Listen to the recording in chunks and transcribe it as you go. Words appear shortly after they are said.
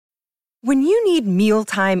When you need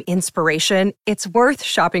mealtime inspiration, it's worth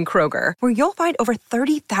shopping Kroger, where you'll find over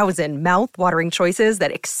 30,000 mouth-watering choices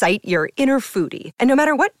that excite your inner foodie. And no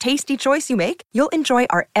matter what tasty choice you make, you'll enjoy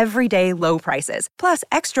our everyday low prices, plus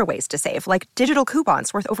extra ways to save, like digital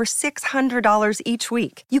coupons worth over $600 each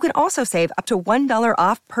week. You can also save up to $1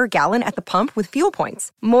 off per gallon at the pump with fuel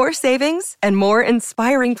points. More savings and more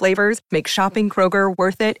inspiring flavors make shopping Kroger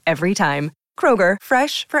worth it every time. Kroger,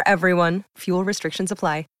 fresh for everyone. Fuel restrictions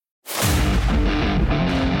apply.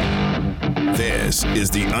 This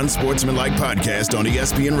is the Unsportsmanlike Podcast on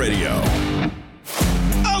ESPN Radio.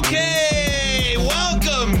 Okay,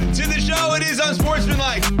 welcome to the show. It is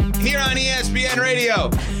Unsportsmanlike here on ESPN Radio,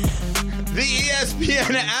 the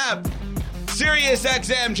ESPN app, Sirius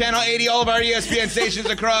XM, Channel 80, all of our ESPN stations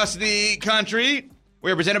across the country.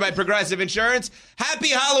 We are presented by Progressive Insurance. Happy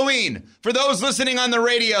Halloween for those listening on the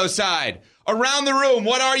radio side. Around the room,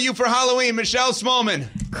 what are you for Halloween? Michelle Smallman.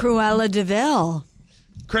 Cruella de Vil.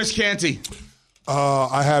 Chris Canty.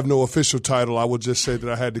 I have no official title. I will just say that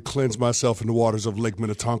I had to cleanse myself in the waters of Lake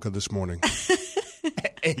Minnetonka this morning.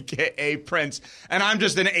 A.K.A. Prince. And I'm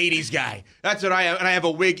just an 80s guy. That's what I have. And I have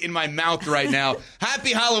a wig in my mouth right now.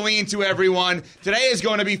 Happy Halloween to everyone. Today is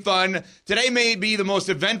going to be fun. Today may be the most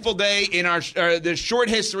eventful day in our the short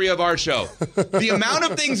history of our show. The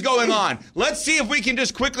amount of things going on. Let's see if we can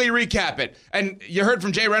just quickly recap it. And you heard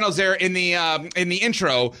from Jay Reynolds there in the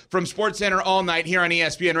intro from SportsCenter all night here on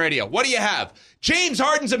ESPN Radio. What do you have? James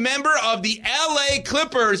Harden's a member of the L.A.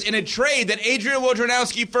 Clippers in a trade that Adrian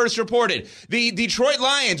Wojnarowski first reported. The Detroit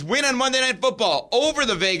Lions win on Monday Night Football over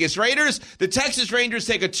the Vegas Raiders. The Texas Rangers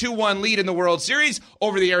take a 2-1 lead in the World Series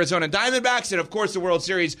over the Arizona Diamondbacks. And, of course, the World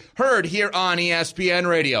Series heard here on ESPN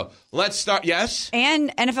Radio. Let's start. Yes?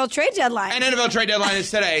 And NFL trade deadline. And NFL trade deadline is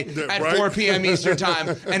today at Right? 4 p.m. Eastern time.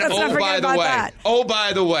 And by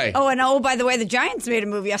the way. By the way, the Giants made a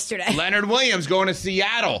move yesterday. Leonard Williams going to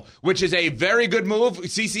Seattle, which is a very good move.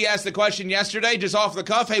 CC asked the question yesterday, just off the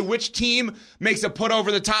cuff, hey, which team makes a put over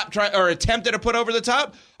the top or attempted a put over the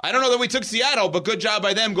top? I don't know that we took Seattle, but good job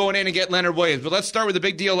by them going in and get Leonard Williams. But let's start with the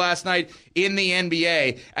big deal last night in the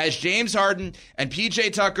NBA as James Harden and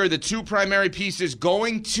PJ Tucker, the two primary pieces,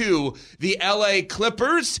 going to the LA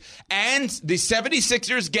Clippers, and the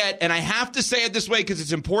 76ers get, and I have to say it this way because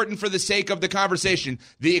it's important for the sake of the conversation,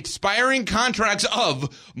 the expiring contracts of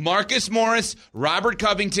Marcus Morris, Robert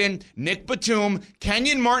Covington, Nick Batum,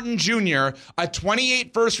 Kenyon Martin Jr., a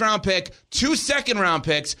 28 first-round pick, 2 second-round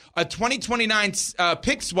picks, a 2029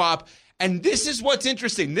 pick swap. And this is what's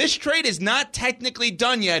interesting. This trade is not technically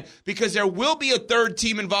done yet because there will be a third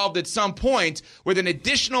team involved at some point with an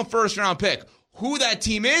additional first-round pick. Who that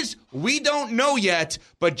team is, we don't know yet.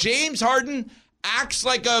 But James Harden acts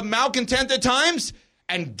like a malcontent at times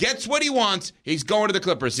and gets what he wants. He's going to the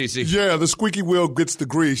Clippers, CC. Yeah, the squeaky wheel gets the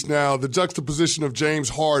grease. Now, the juxtaposition of James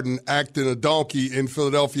Harden acting a donkey in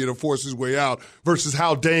Philadelphia to force his way out versus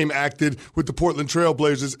how Dame acted with the Portland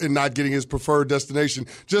Trailblazers and not getting his preferred destination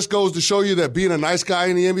just goes to show you that being a nice guy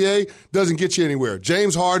in the NBA doesn't get you anywhere.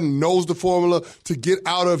 James Harden knows the formula to get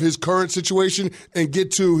out of his current situation and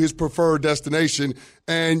get to his preferred destination.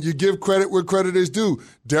 And you give credit where credit is due.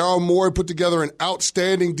 Daryl Morey put together an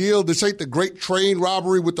outstanding deal. This ain't the great train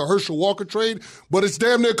robbery with the Herschel Walker trade, but it's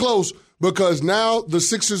damn near close because now the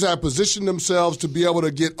Sixers have positioned themselves to be able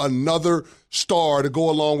to get another star to go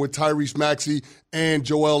along with Tyrese Maxey and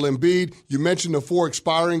Joel Embiid. You mentioned the 4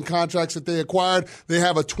 expiring contracts that they acquired. They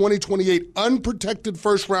have a 2028 unprotected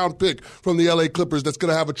first-round pick from the LA Clippers that's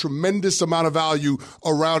going to have a tremendous amount of value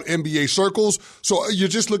around NBA circles. So you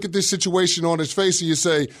just look at this situation on its face and you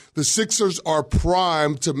say the Sixers are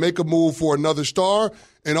primed to make a move for another star.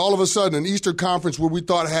 And all of a sudden, an Eastern Conference where we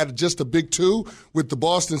thought had just a big two with the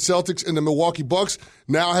Boston Celtics and the Milwaukee Bucks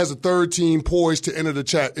now has a third team poised to enter the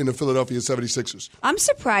chat in the Philadelphia 76ers. I'm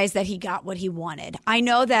surprised that he got what he wanted. I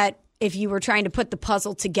know that if you were trying to put the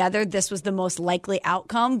puzzle together, this was the most likely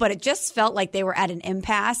outcome, but it just felt like they were at an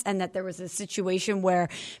impasse and that there was a situation where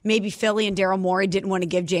maybe Philly and Daryl Morey didn't want to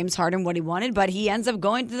give James Harden what he wanted, but he ends up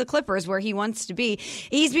going to the Clippers where he wants to be.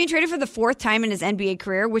 He's being traded for the 4th time in his NBA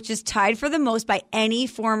career, which is tied for the most by any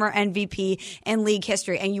former MVP in league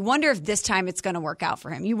history. And you wonder if this time it's going to work out for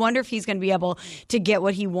him. You wonder if he's going to be able to get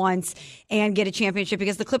what he wants and get a championship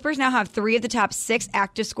because the Clippers now have 3 of the top 6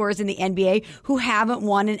 active scorers in the NBA who haven't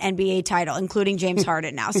won an NBA NBA title, including James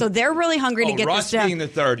Harden now. So they're really hungry to get Russ this done. being the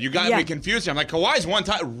third. You got me confused here. I'm like, Kawhi's one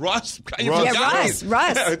time. Russ.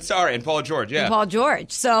 Russ. Sorry, and Paul George. Yeah. And Paul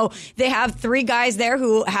George. So they have 3 guys there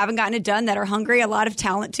who haven't gotten it done, that are hungry, a lot of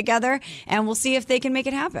talent together, and we'll see if they can make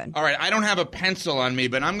it happen. All right, I don't have a pencil on me,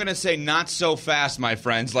 but I'm going to say not so fast, my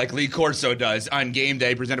friends, like Lee Corso does on Game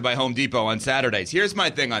Day presented by Home Depot on Saturdays. Here's my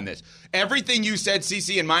thing on this. Everything you said,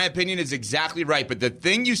 CC, in my opinion, is exactly right, but the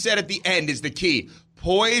thing you said at the end is the key.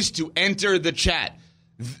 Poised to enter the chat.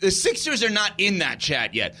 The Sixers are not in that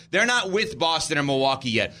chat yet. They're not with Boston or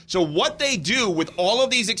Milwaukee yet. So what they do with all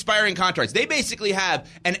of these expiring contracts, they basically have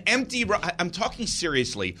an empty – I'm talking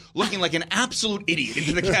seriously, looking like an absolute idiot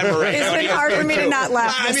into the camera right now. It's been hard for me to not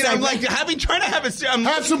laugh. I mean, I'm like trying to have a –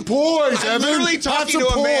 have some poise, Evan. I'm literally talking to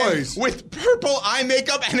a man poise. with purple eye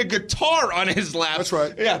makeup and a guitar on his lap. That's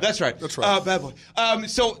right. Yeah, that's right. That's right. Bad boy.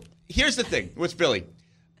 So here's the thing with Philly.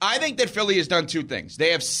 I think that Philly has done 2 things.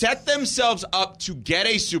 They have set themselves up to get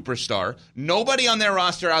a superstar. Nobody on their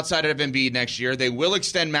roster outside of Embiid next year. They will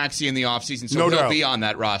extend Maxey in the offseason, so he'll be on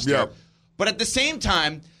that roster. Yep. But at the same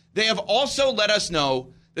time, they have also let us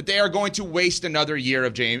know that they are going to waste another year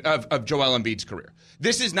of Joel Embiid's career.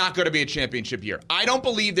 This is not going to be a championship year. I don't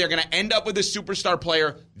believe they're going to end up with a superstar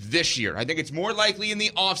player this year. I think it's more likely in the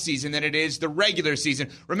offseason than it is the regular season.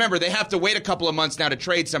 Remember, they have to wait a couple of months now to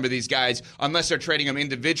trade some of these guys unless they're trading them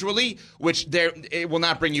individually, which it will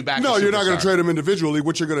not bring you back. No, you're not going to trade them individually.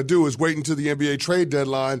 What you're going to do is wait until the NBA trade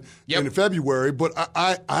deadline in February. But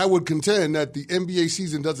I would contend that the NBA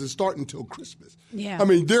season doesn't start until Christmas. Yeah. I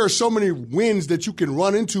mean, there are so many wins that you can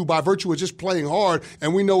run into by virtue of just playing hard,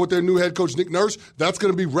 and we know with their new head coach, Nick Nurse, that's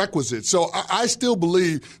going to be requisite. So I still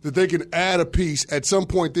believe that they can add a piece at some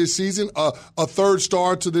point this season, a third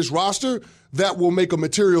star to this roster that will make a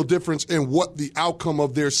material difference in what the outcome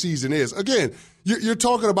of their season is. Again, you're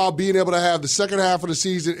talking about being able to have the second half of the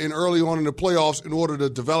season and early on in the playoffs in order to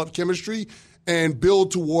develop chemistry and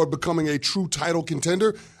build toward becoming a true title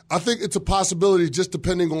contender. I think it's a possibility just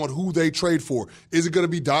depending on who they trade for. Is it going to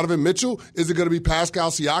be Donovan Mitchell? Is it going to be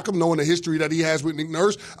Pascal Siakam, knowing the history that he has with Nick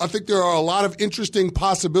Nurse? I think there are a lot of interesting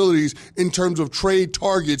possibilities in terms of trade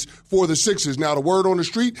targets for the Sixers. Now, the word on the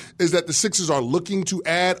street is that the Sixers are looking to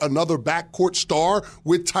add another backcourt star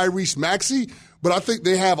with Tyrese Maxey, but I think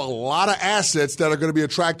they have a lot of assets that are going to be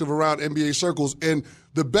attractive around NBA circles. And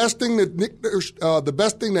the best thing that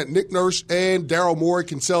Nick Nurse and Daryl Morey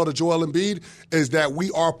can sell to Joel Embiid is that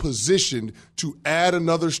we are positioned to add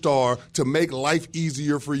another star to make life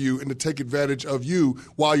easier for you and to take advantage of you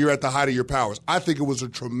while you're at the height of your powers. I think it was a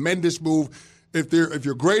tremendous move. If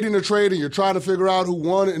you're grading a trade and you're trying to figure out who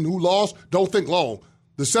won and who lost, don't think long.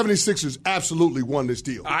 The 76ers absolutely won this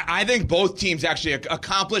deal. I think both teams actually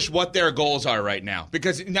accomplish what their goals are right now.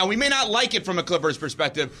 Because now we may not like it from a Clippers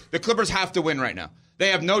perspective. The Clippers have to win right now. They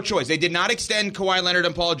have no choice. They did not extend Kawhi Leonard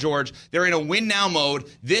and Paul George. They're in a win-now mode.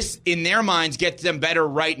 This, in their minds, gets them better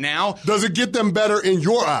right now. Does it get them better in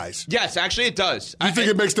your eyes? Yes, actually it does. You think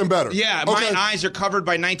it makes them better? Yeah, my eyes are covered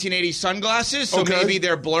by 1980 sunglasses, so maybe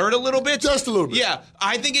they're blurred a little bit. Just a little bit. Yeah,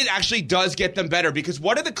 I think it actually does get them better because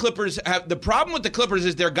what do the Clippers have? The problem with the Clippers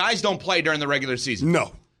is their guys don't play during the regular season.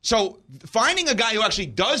 No. So finding a guy who actually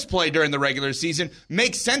does play during the regular season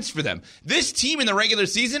makes sense for them. This team in the regular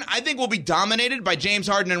season, I think, will be dominated by James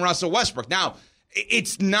Harden and Russell Westbrook. Now,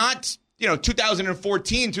 it's not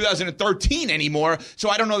 2014, 2013 anymore, so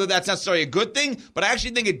I don't know that that's necessarily a good thing, but I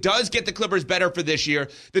actually think it does get the Clippers better for this year.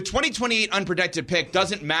 The 2028 unprotected pick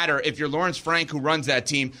doesn't matter if you're Lawrence Frank, who runs that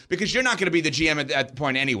team, because you're not going to be the GM at that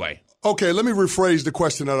point anyway. Okay, let me rephrase the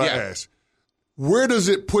question that I asked. Where does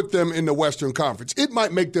it put them in the Western Conference? It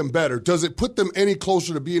might make them better. Does it put them any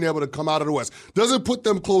closer to being able to come out of the West? Does it put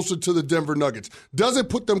them closer to the Denver Nuggets? Does it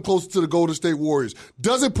put them closer to the Golden State Warriors?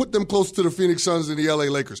 Does it put them closer to the Phoenix Suns and the LA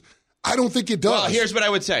Lakers? I don't think it does. Well, here's what I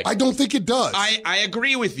would say. I don't think it does. I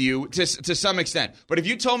agree with you to some extent. But if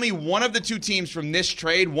you told me one of the two teams from this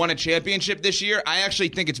trade won a championship this year, I actually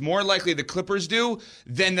think it's more likely the Clippers do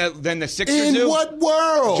than the Sixers do. In what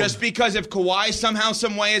world? Just because if Kawhi somehow,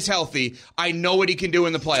 some way is healthy, I know what he can do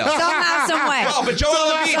in the playoffs. Somehow, some way. Well, but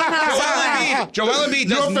Joel Embiid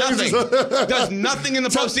does nothing. Does nothing in the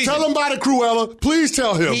postseason. Tell him about it, Cruella. Please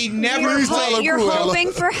tell him. He never. You're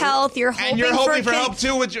hoping for health. You're hoping for help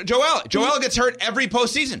too with Joel. Joel gets hurt every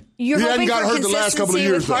postseason. He hadn't got hurt the last couple of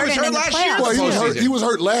years. He was hurt last year. Well, he was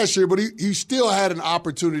hurt last year, but he still had an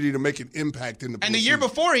opportunity to make an impact in the postseason. And the year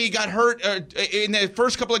before, he got hurt in the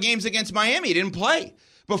first couple of games against Miami. He didn't play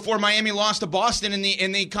before Miami lost to Boston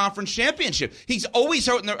in the conference championship. He's always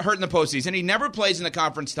hurt in the postseason. He never plays in the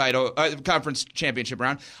conference championship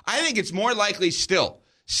round. I think it's more likely still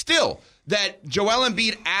still, that Joel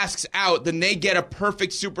Embiid asks out, then they get a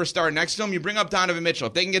perfect superstar next to him. You bring up Donovan Mitchell.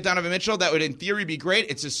 If they can get Donovan Mitchell, that would in theory be great.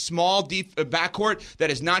 It's a small backcourt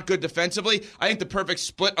that is not good defensively. I think the perfect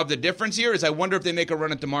split of the difference here is I wonder if they make a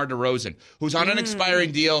run at DeMar DeRozan, who's on an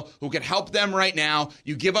expiring deal, who can help them right now.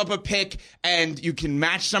 You give up a pick, and you can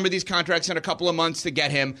match some of these contracts in a couple of months to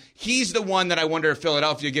get him. He's the one that I wonder if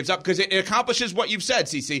Philadelphia gives up, because it accomplishes what you've said,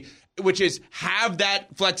 CC, which is have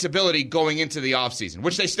that flexibility going into the offseason,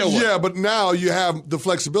 which they still will. Yeah, but now you have the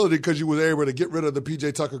flexibility because you were able to get rid of the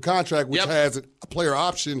P.J. Tucker contract, which has a player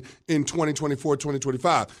option in 2024,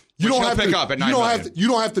 2025. You don't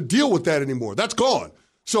have to deal with that anymore. That's gone.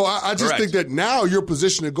 So I just think that now you're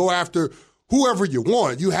positioned to go after whoever you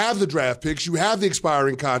want. You have the draft picks. You have the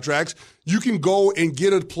expiring contracts. You can go and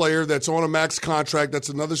get a player that's on a max contract, that's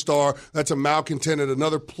another star, that's a malcontent at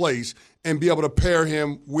another place, and be able to pair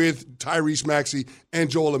him with Tyrese Maxey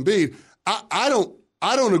and Joel Embiid. I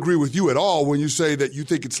don't agree with you at all when you say that you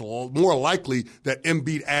think it's more likely that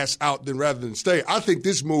Embiid asks out rather than stay. I think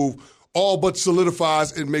this move all but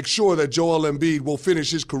solidifies and makes sure that Joel Embiid will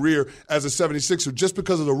finish his career as a 76er just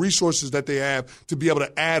because of the resources that they have to be able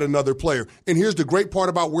to add another player. And here's the great part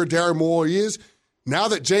about where Daryl Morey is. Now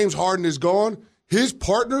that James Harden is gone, his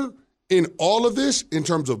partner in all of this, in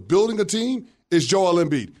terms of building a team, is Joel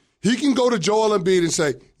Embiid. He can go to Joel Embiid and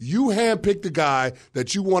say, you handpick the guy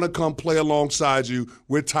that you want to come play alongside you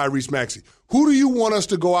with Tyrese Maxey. Who do you want us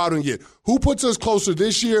to go out and get? Who puts us closer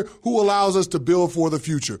this year? Who allows us to build for the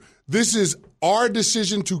future? This is our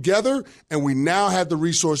decision together, and we now have the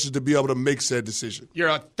resources to be able to make said decision. You're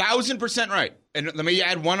 1,000% right. And let me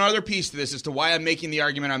add one other piece to this as to why I'm making the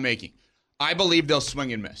argument I'm making. I believe they'll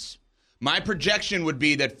swing and miss. My projection would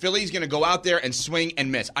be that Philly's going to go out there and swing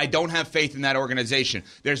and miss. I don't have faith in that organization.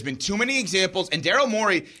 There's been too many examples. And Daryl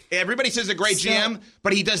Morey, everybody says a great GM,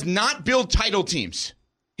 but he does not build title teams.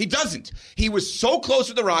 He doesn't. He was so close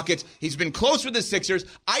with the Rockets. He's been close with the Sixers.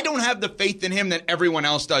 I don't have the faith in him that everyone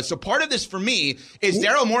else does. So part of this for me is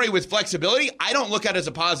Daryl Morey with flexibility. I don't look at it as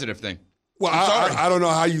a positive thing. Well, I don't know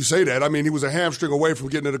how you say that. I mean, he was a hamstring away from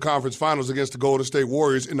getting to the conference finals against the Golden State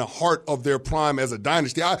Warriors in the heart of their prime as a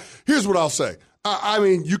dynasty. Here's what I'll say. I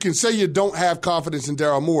mean, you can say you don't have confidence in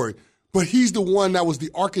Daryl Morey, but he's the one that was the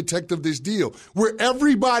architect of this deal. Where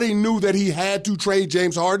everybody knew that he had to trade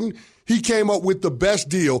James Harden, he came up with the best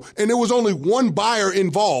deal, and there was only one buyer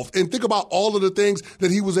involved. And think about all of the things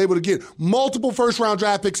that he was able to get. Multiple first-round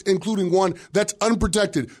draft picks, including one that's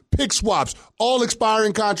unprotected, pick swaps, all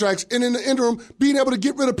expiring contracts, and in the interim, being able to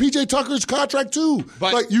get rid of P.J. Tucker's contract too.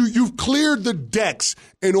 But you've cleared the decks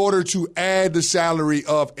in order to add the salary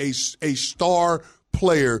of a star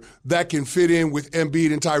player that can fit in with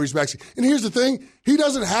Embiid and Tyrese Maxey. And here's the thing. He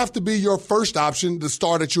doesn't have to be your first option, the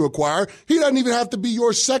star that you acquire. He doesn't even have to be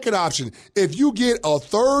your second option. If you get a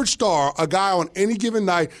third star, a guy on any given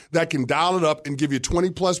night that can dial it up and give you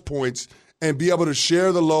 20-plus points and be able to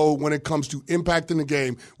share the load when it comes to impacting the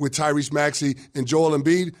game with Tyrese Maxey and Joel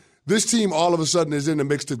Embiid, this team all of a sudden is in the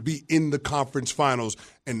mix to be in the conference finals.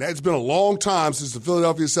 And that's been a long time since the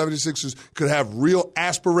Philadelphia 76ers could have real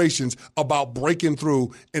aspirations about breaking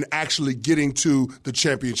through and actually getting to the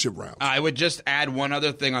championship round. I would just add one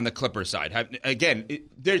other thing on the Clippers side. Again,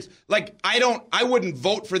 I wouldn't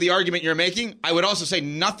vote for the argument you're making. I would also say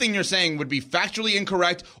nothing you're saying would be factually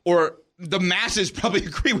incorrect, or the masses probably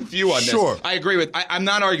agree with you on this. Sure. I'm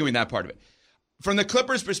not arguing that part of it. From the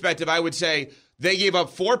Clippers' perspective, I would say they gave up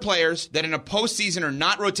 4 players that in a postseason are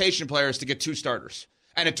not rotation players to get 2 starters.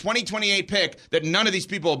 And a 2028 pick that none of these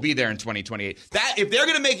people will be there in 2028. That if they're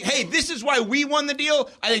going to make, hey, this is why we won the deal,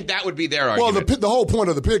 I think that would be their argument. Well, the whole point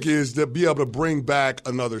of the pick is to be able to bring back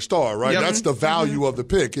another star, right? Yep. That's the value of the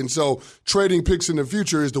pick. And so trading picks in the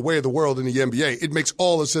future is the way of the world in the NBA. It makes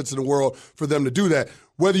all the sense in the world for them to do that.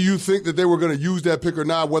 Whether you think that they were going to use that pick or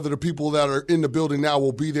not, whether the people that are in the building now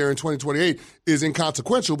will be there in 2028 is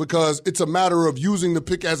inconsequential, because it's a matter of using the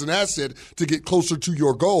pick as an asset to get closer to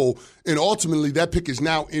your goal. And ultimately, that pick is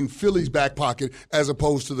now in Philly's back pocket as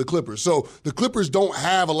opposed to the Clippers. So the Clippers don't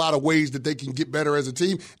have a lot of ways that they can get better as a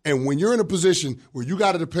team. And when you're in a position where you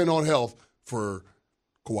got to depend on health for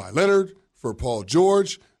Kawhi Leonard, for Paul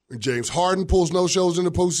George, James Harden pulls no-shows in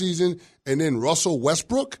the postseason, and then Russell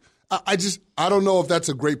Westbrook, I don't know if that's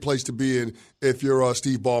a great place to be in if you're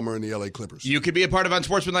Steve Ballmer in the LA Clippers. You could be a part of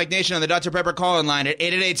Unsportsmanlike Nation on the Dr. Pepper call-in line at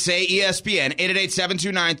 888-SAY-ESPN,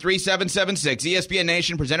 888-729-3776. ESPN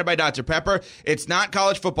Nation presented by Dr. Pepper. It's not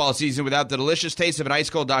college football season without the delicious taste of an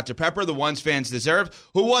ice-cold Dr. Pepper, the ones fans deserve.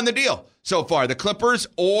 Who won the deal so far, the Clippers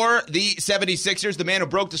or the 76ers? The man who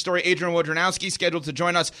broke the story, Adrian Wojnarowski, scheduled to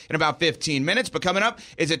join us in about 15 minutes. But coming up,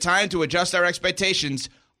 is it time to adjust our expectations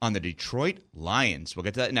on the Detroit Lions. We'll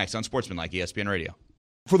get to that next on Sportsmanlike ESPN Radio.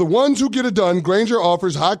 For the ones who get it done, Grainger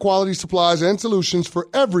offers high-quality supplies and solutions for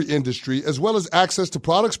every industry, as well as access to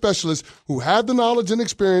product specialists who have the knowledge and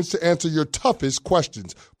experience to answer your toughest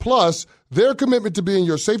questions. Plus, their commitment to being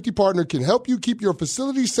your safety partner can help you keep your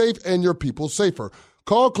facility safe and your people safer.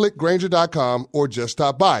 Call, click Grainger.com, or just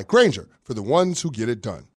stop by. Grainger, for the ones who get it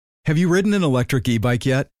done. Have you ridden an electric e-bike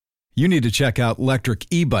yet? You need to check out Electric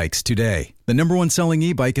E-Bikes today, the #1 selling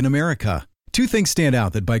e-bike in America. 2 things stand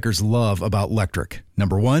out that bikers love about Electric.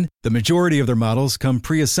 Number 1, the majority of their models come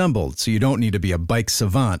pre-assembled, so you don't need to be a bike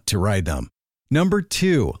savant to ride them. Number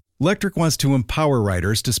 2, Electric wants to empower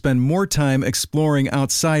riders to spend more time exploring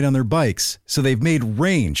outside on their bikes, so they've made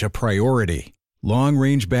range a priority.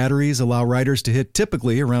 Long-range batteries allow riders to hit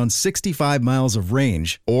typically around 65 miles of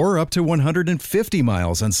range, or up to 150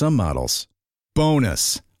 miles on some models.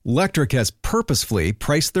 Bonus, Electric has purposefully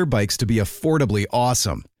priced their bikes to be affordably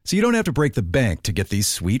awesome, so you don't have to break the bank to get these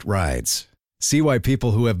sweet rides. See why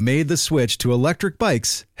people who have made the switch to electric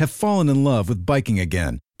bikes have fallen in love with biking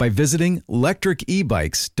again by visiting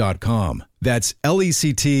lectricebikes.com. That's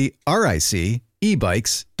LECTRIC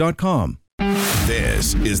ebikes.com.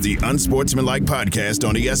 This is the Unsportsmanlike Podcast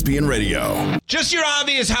on ESPN Radio. Just your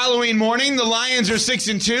obvious Halloween morning. The Lions are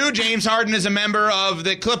 6-2. James Harden is a member of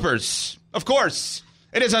the Clippers. Of course.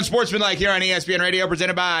 It is Unsportsmanlike here on ESPN Radio,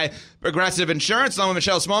 presented by Progressive Insurance. Along with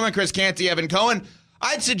Michelle Smallman, Chris Canty, Evan Cohen.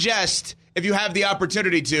 I'd suggest, if you have the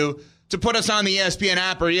opportunity to put us on the ESPN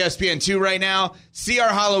app or ESPN2 right now, see our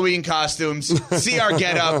Halloween costumes, see our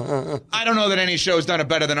getup. I don't know that any show's done it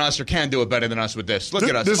better than us or can do it better than us with this. Look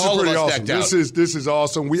at us, this all is of pretty us awesome. decked out. This is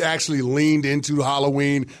awesome. We actually leaned into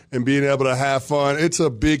Halloween and being able to have fun. It's a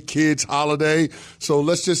big kids' holiday, so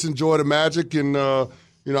let's just enjoy the magic and.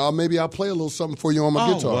 Maybe I'll play a little something for you on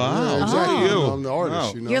my guitar. Wow. Yeah, exactly. Oh. I'm the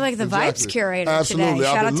artist. You're like the vibes curator Absolutely. today.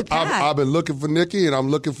 Shout out to Pat. I've been looking for Nikki, and I'm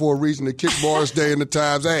looking for a reason to kick Morris Day in the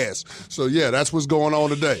Times ass. So, yeah, that's what's going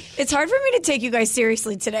on today. It's hard for me to take you guys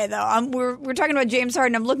seriously today, though. We're talking about James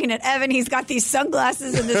Harden. I'm looking at Evan. He's got these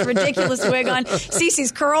sunglasses and this ridiculous wig on.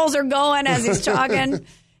 Cece's curls are going as he's talking.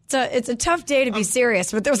 It's a tough day to be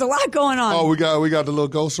serious, but there's a lot going on. Oh, we got the little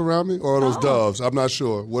ghosts around me? Or are those doves? I'm not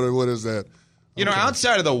sure. What is that?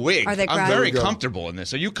 Outside of the wig, I'm very comfortable in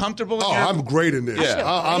this. Are you comfortable in that? I'm great in this. Yeah.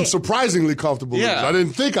 I'm surprisingly comfortable in this. I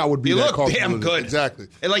didn't think I would be that comfortable. You look damn good. Exactly.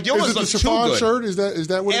 And you almost look too good. Is it the chiffon shirt? Is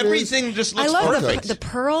that what Everything it is? just looks I love perfect. the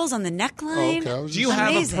pearls on the neckline. Oh, okay. Do you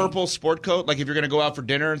have a purple sport coat? Like if you're going to go out for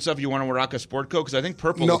dinner and stuff, you want to rock a sport coat? Because I think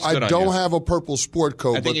purple looks good on you. No, I don't have a purple sport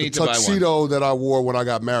coat, but the tuxedo that I wore when I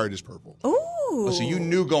got married is purple. Ooh. Oh, so you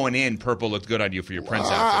knew going in purple looked good on you for your Prince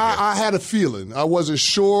outfit. I had a feeling. I wasn't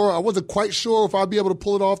sure. I wasn't quite sure if I'd be able to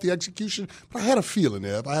pull it off, the execution, but I had a feeling,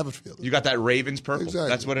 Ev. I have a feeling. You got that Ravens purple. Exactly.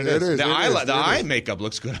 That's what it is. The eye makeup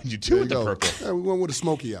looks good on you, too, with the purple. Yeah, we went with a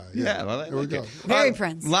smoky eye. Yeah, well, there we go. Very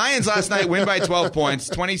Prince. Lions last night win by 12 points,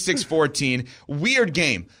 26-14. Weird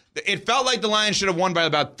game. It felt like the Lions should have won by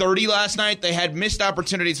about 30 last night. They had missed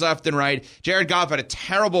opportunities left and right. Jared Goff had a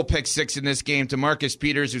terrible pick six in this game to Marcus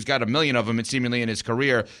Peters, who's got a million of them seemingly in his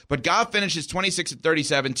career. But Goff finishes 26-37,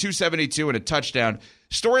 272 and a touchdown.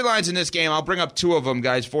 Storylines in this game, I'll bring up two of them,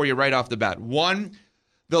 guys, for you right off the bat. One,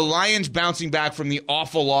 the Lions bouncing back from the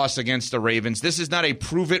awful loss against the Ravens. This is not a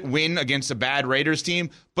prove-it win against a bad Raiders team,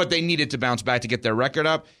 but they needed to bounce back to get their record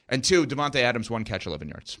up. And two, Devontae Adams, 1 catch, 11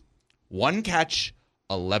 yards. 1 catch,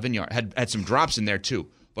 11 yards. Had some drops in there, too,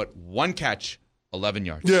 but 1 catch, 11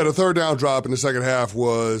 yards. Yeah, the third down drop in the second half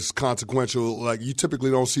was consequential. Like, you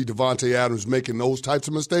typically don't see Devontae Adams making those types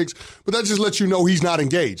of mistakes, but that just lets you know he's not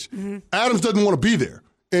engaged. Mm-hmm. Adams doesn't want to be there.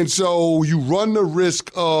 And so you run the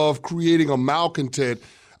risk of creating a malcontent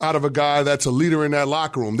out of a guy that's a leader in that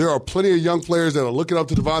locker room. There are plenty of young players that are looking up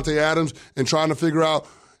to Devontae Adams and trying to figure out,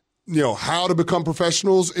 how to become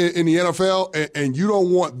professionals in the NFL, and you don't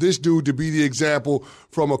want this dude to be the example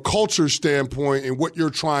from a culture standpoint and what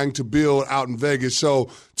you're trying to build out in Vegas. So,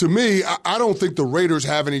 to me, I don't think the Raiders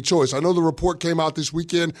have any choice. I know the report came out this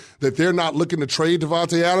weekend that they're not looking to trade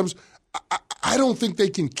Devontae Adams. I don't think they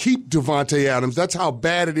can keep Devontae Adams. That's how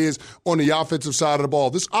bad it is on the offensive side of the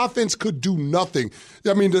ball. This offense could do nothing.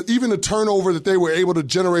 I mean, even the turnover that they were able to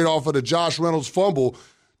generate off of the Josh Reynolds fumble,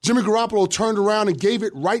 Jimmy Garoppolo turned around and gave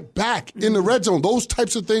it right back in the red zone. Those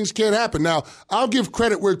types of things can't happen. Now, I'll give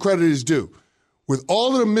credit where credit is due. With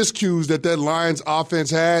all of the miscues that Lions offense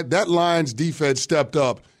had, that Lions defense stepped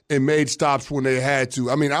up and made stops when they had to.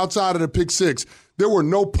 I mean, outside of the pick six, There were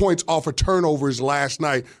no points off of turnovers last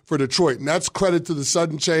night for Detroit, and that's credit to the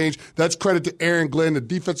sudden change. That's credit to Aaron Glenn, the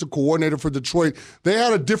defensive coordinator for Detroit. They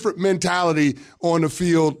had a different mentality on the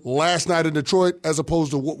field last night in Detroit as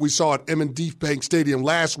opposed to what we saw at M&T Bank Stadium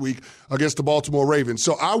last week against the Baltimore Ravens.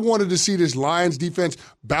 So I wanted to see this Lions defense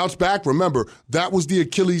bounce back. Remember, that was the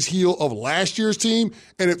Achilles heel of last year's team,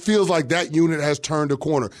 and it feels like that unit has turned a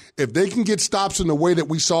corner. If they can get stops in the way that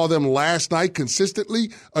we saw them last night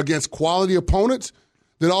consistently against quality opponents,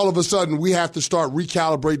 then all of a sudden we have to start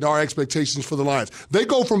recalibrating our expectations for the Lions. They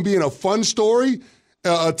go from being a fun story,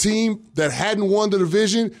 a team that hadn't won the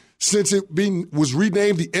division since it was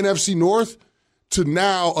renamed the NFC North, to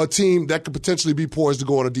now a team that could potentially be poised to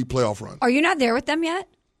go on a deep playoff run. Are you not there with them yet?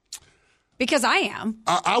 Because I am.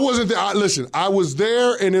 I wasn't there. Listen, I was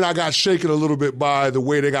there, and then I got shaken a little bit by the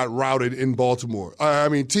way they got routed in Baltimore. I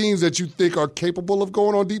mean, teams that you think are capable of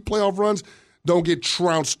going on deep playoff runs don't get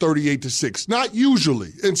trounced 38-6. Not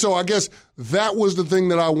usually. And so I guess that was the thing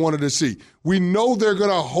that I wanted to see. We know they're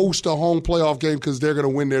going to host a home playoff game because they're going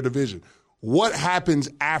to win their division. What happens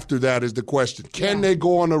after that is the question. Can they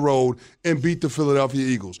go on the road and beat the Philadelphia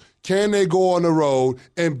Eagles? Can they go on the road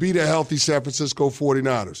and beat a healthy San Francisco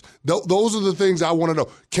 49ers? Those are the things I want to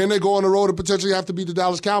know. Can they go on the road and potentially have to beat the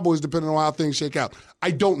Dallas Cowboys depending on how things shake out?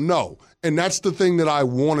 I don't know. And that's the thing that I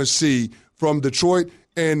want to see from Detroit.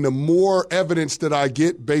 And the more evidence that I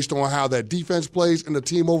get based on how that defense plays and the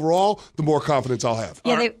team overall, the more confidence I'll have.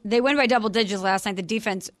 Yeah, they win by double digits last night. The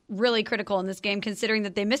defense really critical in this game, considering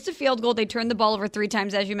that they missed a field goal. They turned the ball over 3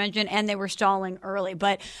 times, as you mentioned, and they were stalling early.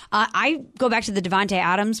 But I go back to the Davante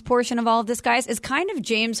Adams portion of all of this, guys, is kind of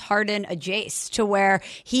James Harden adjacent to where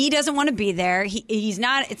he doesn't want to be there. He's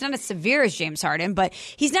not. It's not as severe as James Harden, but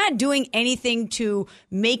he's not doing anything to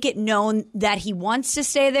make it known that he wants to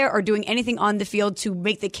stay there or doing anything on the field to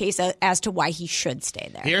make the case as to why he should stay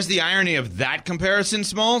there. Here's the irony of that comparison,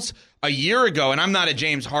 Smalls. A year ago, and I'm not a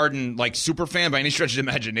James Harden super fan by any stretch of the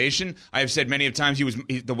imagination. I have said many of times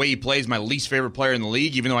the way he plays my least favorite player in the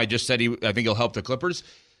league, even though I just said I think he'll help the Clippers.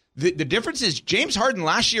 The difference is James Harden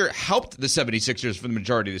last year helped the 76ers for the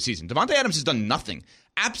majority of the season. Davante Adams has done nothing.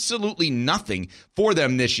 Absolutely nothing for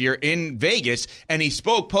them this year in Vegas, and he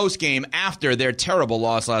spoke post-game after their terrible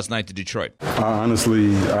loss last night to Detroit.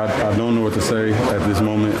 Honestly, I don't know what to say at this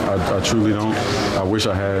moment. I truly don't. I wish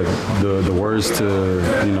I had the words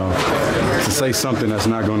to say something that's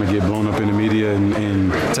not going to get blown up in the media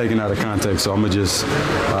and taken out of context. So I'm going to just,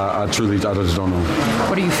 I just don't know.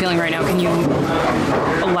 What are you feeling right now? Can you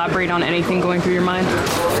elaborate on anything going through your mind?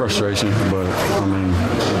 Frustration, but I mean,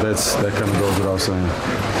 that kind of goes without saying.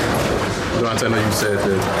 Davante, I know you said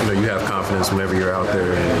that you have confidence whenever you're out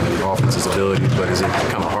there in offense's ability, but is it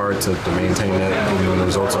kind of hard to maintain that when the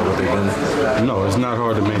results are what they've been? No, it's not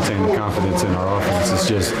hard to maintain the confidence in our offense. It's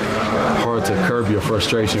just hard to curb your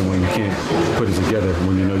frustration when you can't put it together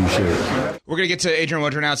when you know you should. We're going to get to Adrian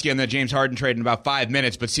Wojnarowski on the James Harden trade in about 5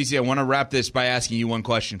 minutes, but Cece, I want to wrap this by asking you one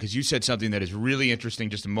question because you said something that is really interesting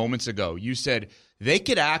just moments ago. You said they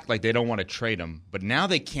could act like they don't want to trade him, but now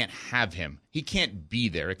they can't have him. He can't be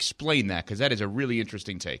there. Explain that, because that is a really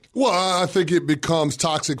interesting take. Well, I think it becomes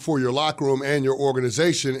toxic for your locker room and your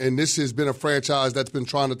organization, and this has been a franchise that's been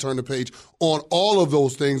trying to turn the page on all of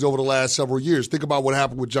those things over the last several years. Think about what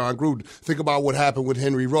happened with John Gruden. Think about what happened with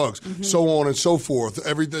Henry Ruggs, so on and so forth.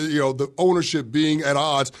 Everything, the ownership being at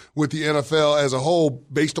odds with the NFL as a whole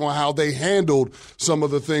based on how they handled some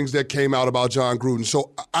of the things that came out about John Gruden.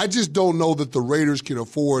 So I just don't know that the Raiders can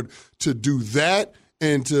afford to do that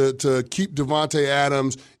and to keep Davante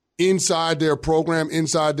Adams inside their program,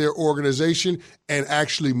 inside their organization, and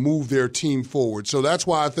actually move their team forward. So that's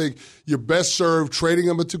why I think you're best served trading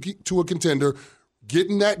him to a contender,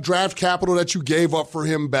 getting that draft capital that you gave up for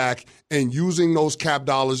him back, and using those cap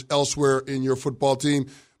dollars elsewhere in your football team,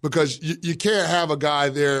 because you can't have a guy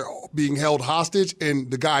there being held hostage and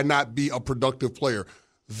the guy not be a productive player.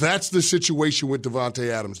 That's the situation with Davante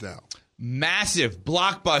Adams now. Massive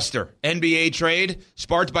blockbuster NBA trade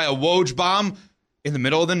sparked by a Woj bomb in the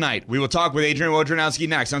middle of the night. We will talk with Adrian Wojnarowski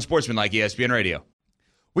next on Sportsmanlike ESPN Radio.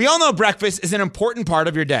 We all know breakfast is an important part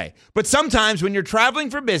of your day, but sometimes when you're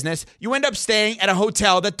traveling for business, you end up staying at a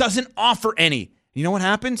hotel that doesn't offer any. You know what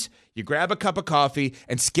happens? You grab a cup of coffee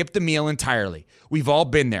and skip the meal entirely. We've all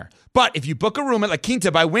been there. But if you book a room at La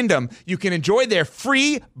Quinta by Wyndham, you can enjoy their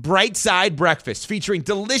free Bright Side breakfast featuring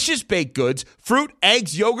delicious baked goods, fruit,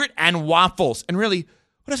 eggs, yogurt, and waffles. And really,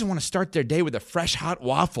 who doesn't want to start their day with a fresh, hot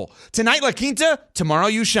waffle? Tonight, La Quinta, tomorrow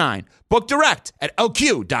you shine. Book direct at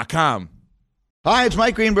lq.com. Hi, it's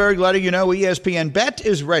Mike Greenberg letting you know ESPN Bet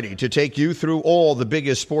is ready to take you through all the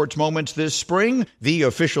biggest sports moments this spring. The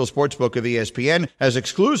official sportsbook of ESPN has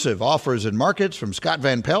exclusive offers and markets from Scott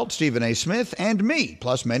Van Pelt, Stephen A. Smith, and me,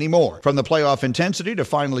 plus many more. From the playoff intensity to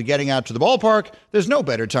finally getting out to the ballpark, there's no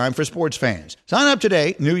better time for sports fans. Sign up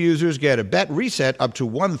today. New users get a bet reset up to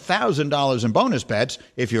 $1,000 in bonus bets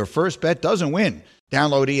if your first bet doesn't win.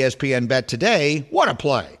 Download ESPN Bet today. What a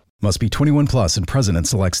play. Must be 21 plus and present in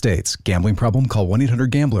select states. Gambling problem? Call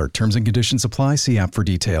 1-800-GAMBLER. Terms and conditions apply. See app for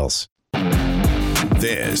details.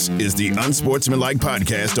 This is the Unsportsmanlike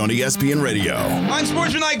Podcast on ESPN Radio.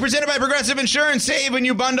 Unsportsmanlike, presented by Progressive Insurance. Save when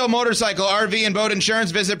you bundle motorcycle, RV, and boat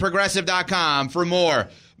insurance. Visit Progressive.com for more.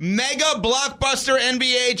 Mega blockbuster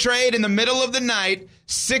NBA trade in the middle of the night.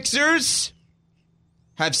 Sixers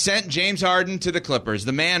have sent James Harden to the Clippers.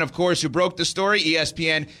 The man, of course, who broke the story,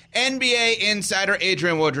 ESPN NBA insider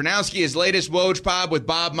Adrian Wojnarowski. His latest Woj pod with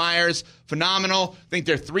Bob Myers, phenomenal. I think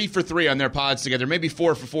they're 3 for 3 on their pods together, maybe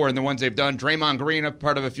 4 for 4 in the ones they've done. Draymond Green, a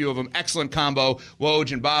part of a few of them. Excellent combo.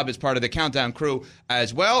 Woj and Bob is part of the Countdown crew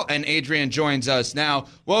as well, and Adrian joins us now.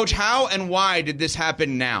 Woj, how and why did this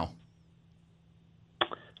happen now?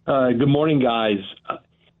 Good morning, guys.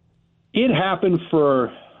 It happened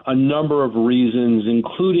for a number of reasons,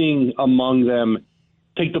 including among them,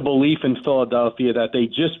 take the belief in Philadelphia that they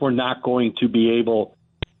just were not going to be able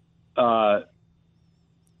to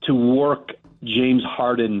work James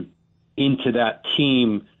Harden into that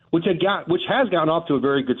team, which has gotten off to a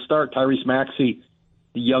very good start. Tyrese Maxey,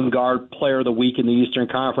 the young guard player of the week in the Eastern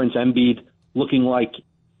Conference, Embiid looking like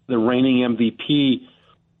the reigning MVP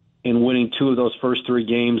in winning 2 of those first 3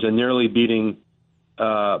 games and nearly beating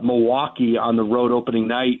Milwaukee on the road opening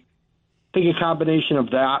night. I think a combination of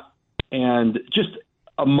that and just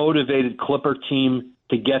a motivated Clipper team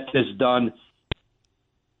to get this done.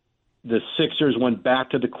 The Sixers went back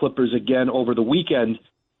to the Clippers again over the weekend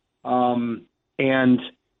and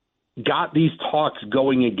got these talks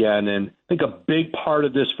going again. And I think a big part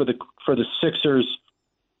of this for the Sixers,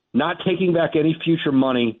 not taking back any future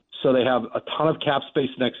money, so they have a ton of cap space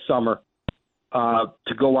next summer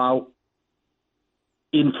to go out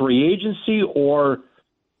in free agency or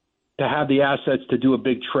to have the assets to do a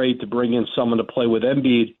big trade to bring in someone to play with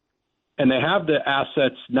Embiid. And they have the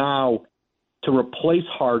assets now to replace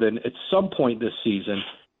Harden at some point this season.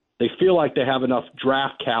 They feel like they have enough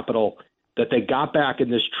draft capital that they got back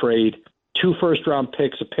in this trade, 2 first-round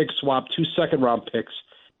picks, a pick swap, 2 second-round picks.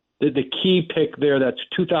 The key pick there, that's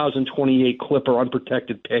 2028 Clipper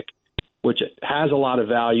unprotected pick, which has a lot of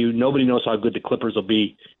value. Nobody knows how good the Clippers will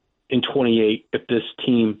be in 28 if this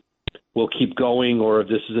team will keep going or if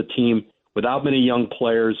this is a team without many young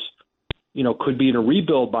players, could be in a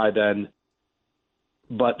rebuild by then.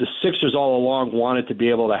 But the Sixers all along wanted to be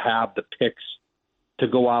able to have the picks to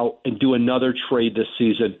go out and do another trade this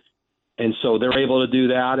season. And so they're able to do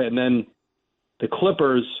that. And then the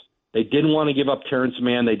Clippers, they didn't want to give up Terrence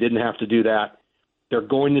Mann. They didn't have to do that. They're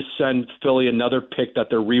going to send Philly another pick that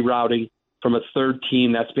they're rerouting from a third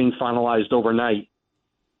team that's being finalized overnight.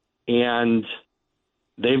 And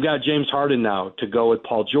they've got James Harden now to go with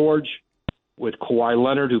Paul George, with Kawhi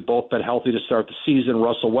Leonard, who both been healthy to start the season,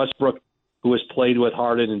 Russell Westbrook, who has played with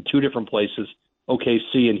Harden in 2 different places,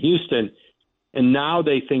 OKC and Houston. And now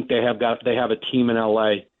they think they have a team in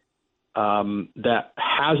LA that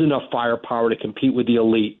has enough firepower to compete with the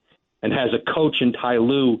elite and has a coach in Ty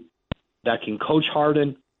Lue that can coach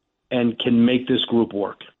Harden and can make this group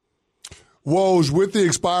work. Woj, with the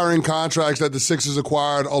expiring contracts that the Sixers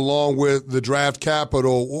acquired along with the draft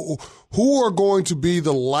capital, who are going to be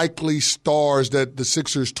the likely stars that the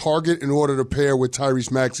Sixers target in order to pair with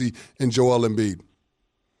Tyrese Maxey and Joel Embiid?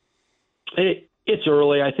 It's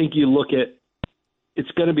early. I think you look at it's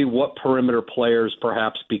going to be what perimeter players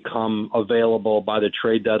perhaps become available by the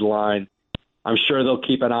trade deadline. I'm sure they'll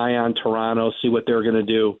keep an eye on Toronto, see what they're going to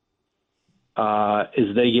do.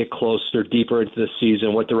 As they get closer, deeper into the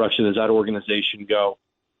season, what direction does that organization go?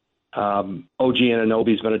 OG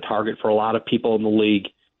Anunoby's been a target for a lot of people in the league.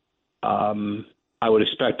 I would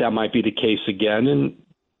expect that might be the case again. And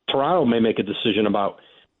Toronto may make a decision about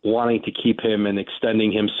wanting to keep him and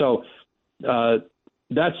extending him. So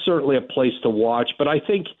that's certainly a place to watch. But I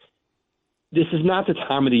think this is not the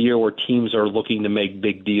time of the year where teams are looking to make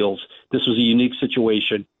big deals. This was a unique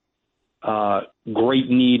situation. Great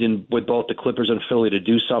need with both the Clippers and Philly to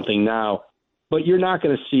do something now. But you're not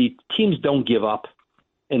going to see teams don't give up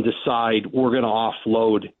and decide we're going to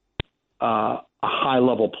offload a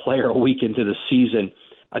high-level player a week into the season.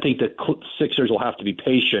 I think the Sixers will have to be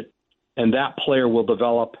patient, and that player will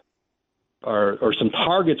develop or some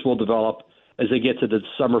targets will develop as they get to the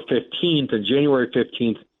December 15th and January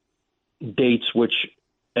 15th dates, which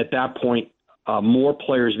at that point, more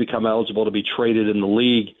players become eligible to be traded in the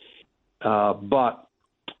league. But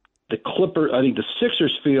the Clippers, I think the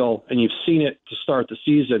Sixers feel, and you've seen it to start the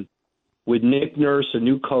season, with Nick Nurse, a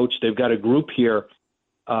new coach, they've got a group here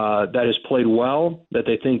that has played well, that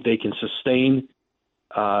they think they can sustain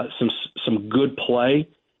some good play.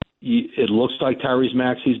 It looks like Tyrese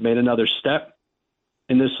Maxey's made another step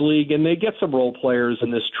in this league, and they get some role players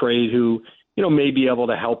in this trade who, may be able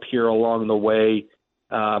to help here along the way.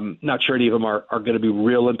 Not sure any of them are going to be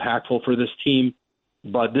real impactful for this team,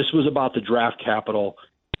 but this was about the draft capital,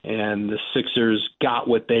 and the Sixers got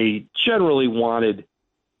what they generally wanted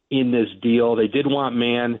in this deal. They did want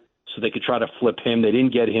Mann, so they could try to flip him. They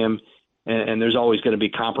didn't get him, and there's always going to be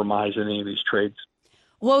compromise in any of these trades.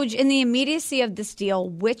 Woj, in the immediacy of this deal,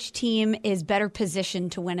 which team is better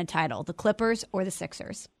positioned to win a title, the Clippers or the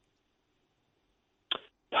Sixers?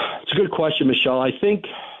 It's a good question, Michelle. I think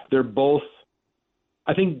they're both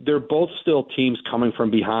still teams coming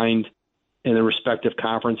from behind in their respective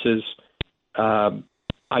conferences.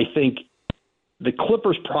 I think the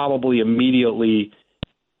Clippers probably immediately.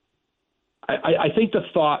 I think the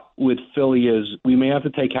thought with Philly is we may have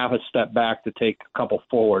to take half a step back to take a couple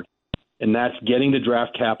forward, and that's getting the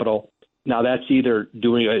draft capital. Now, that's either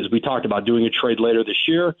doing, as we talked about, doing a trade later this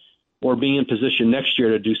year or being in position next year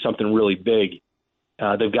to do something really big.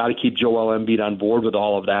 They've got to keep Joel Embiid on board with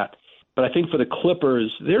all of that. But I think for the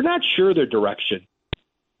Clippers, they're not sure their direction.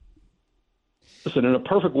 Listen, in a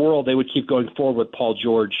perfect world, they would keep going forward with Paul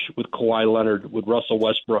George, with Kawhi Leonard, with Russell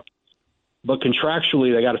Westbrook. But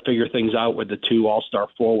contractually, they got to figure things out with the two all-star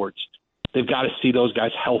forwards. They've got to see those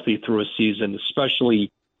guys healthy through a season,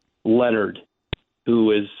 especially Leonard, who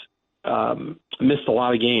has missed a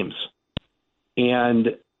lot of games.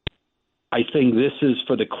 And I think this is,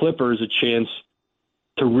 for the Clippers, a chance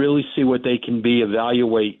to really see what they can be,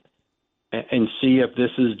 evaluate, and see if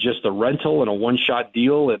this is just a rental and a one-shot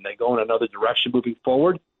deal and they go in another direction moving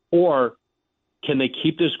forward, or can they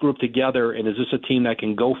keep this group together, and is this a team that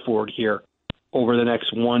can go forward here over the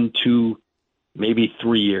next 1, 2, maybe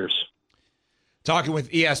 3 years? Talking with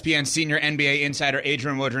ESPN senior NBA insider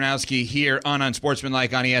Adrian Wojnarowski here on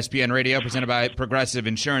Unsportsmanlike on ESPN Radio, presented by Progressive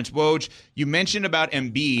Insurance. Woj, you mentioned about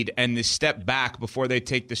Embiid and the step back before they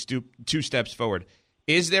take the 2 steps forward.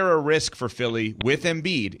 Is there a risk for Philly with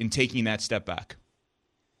Embiid in taking that step back?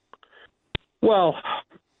 Well,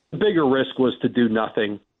 the bigger risk was to do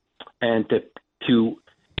nothing and to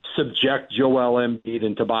subject Joel Embiid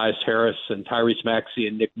and Tobias Harris and Tyrese Maxey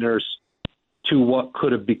and Nick Nurse to what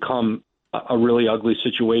could have become a really ugly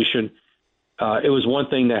situation. It was one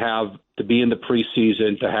thing to be in the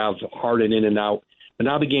preseason, to have Harden in and out, but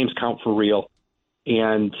now the games count for real.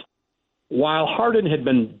 And while Harden had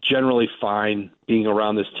been generally fine being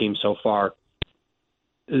around this team so far,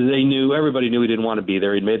 everybody knew he didn't want to be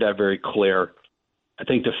there. He'd made that very clear. I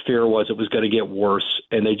think the fear was it was going to get worse,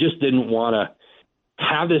 and they just didn't want to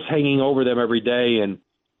have this hanging over them every day. And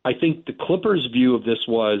I think the Clippers' view of this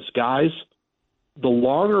was, guys, the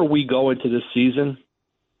longer we go into this season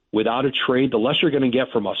without a trade, the less you're going to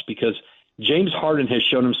get from us, because James Harden has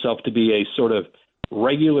shown himself to be a sort of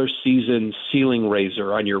regular season ceiling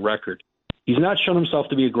raiser on your record. He's not shown himself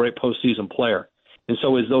to be a great postseason player. And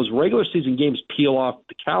so as those regular season games peel off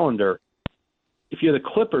the calendar, if you're the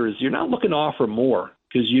Clippers, you're not looking to offer more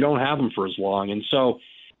because you don't have them for as long. And so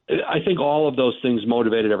I think all of those things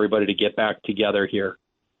motivated everybody to get back together here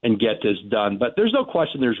and get this done. But there's no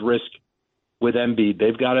question there's risk with Embiid.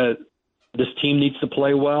 This team needs to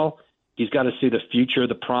play well. He's got to see the future,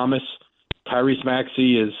 the promise. Tyrese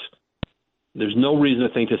Maxey there's no reason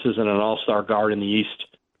to think this isn't an all-star guard in the East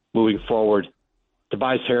moving forward.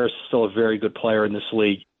 Tobias Harris is still a very good player in this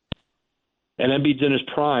league. And Embiid's in his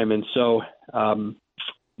prime, and so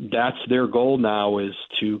that's their goal now, is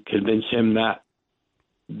to convince him that,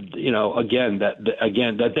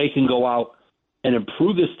 that they can go out and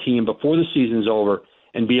improve this team before the season's over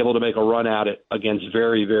and be able to make a run at it against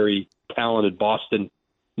very, very talented Boston,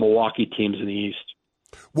 Milwaukee teams in the East.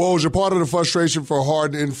 Well, was a part of the frustration for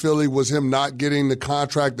Harden in Philly was him not getting the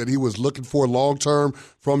contract that he was looking for long-term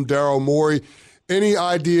from Daryl Morey. Any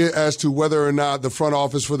idea as to whether or not the front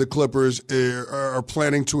office for the Clippers are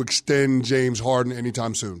planning to extend James Harden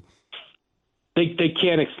anytime soon? They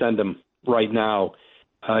can't extend him right now.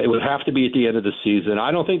 It would have to be at the end of the season.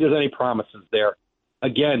 I don't think there's any promises there.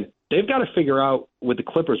 Again, they've got to figure out with the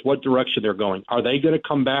Clippers what direction they're going. Are they going to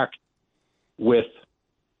come back with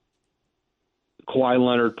Kawhi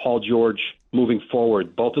Leonard, Paul George moving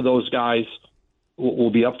forward? Both of those guys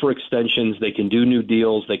will be up for extensions. They can do new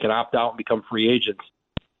deals. They can opt out and become free agents.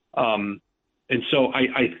 And so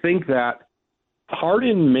I think that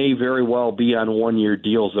Harden may very well be on one-year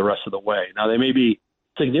deals the rest of the way. Now, they may be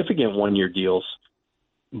significant one-year deals,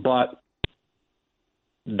 but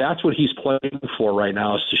that's what he's playing for right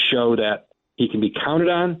now, is to show that he can be counted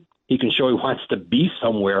on. He can show he wants to be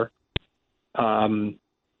somewhere for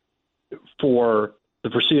the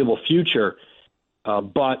foreseeable future.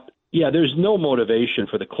 But, yeah, there's no motivation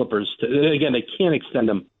for the Clippers to – again, they can't extend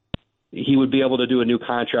him. He would be able to do a new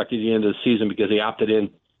contract at the end of the season because he opted in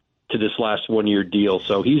to this last one-year deal.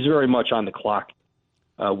 So he's very much on the clock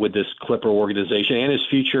with this Clipper organization and his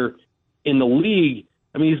future in the league.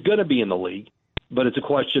 I mean, he's going to be in the league, but it's a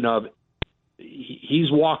question of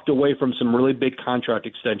he's walked away from some really big contract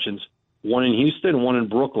extensions, one in Houston, one in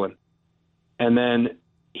Brooklyn, and then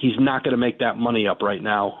he's not going to make that money up right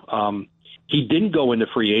now. He didn't go into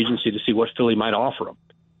free agency to see what Philly might offer him.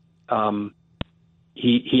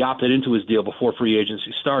 He opted into his deal before free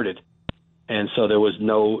agency started, and so there was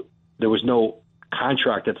no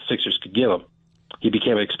contract that the Sixers could give him. He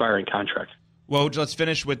became an expiring contract. Well, let's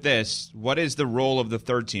finish with this. What is the role of the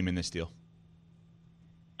third team in this deal?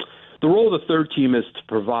 The role of the third team is to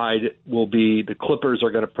provide, the Clippers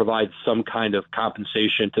are going to provide some kind of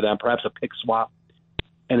compensation to them, perhaps a pick swap,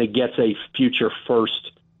 and it gets a future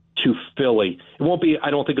first to Philly. It won't be,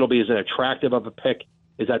 I don't think it'll be as attractive of a pick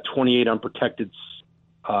as that 28 unprotected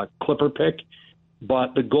Clipper pick,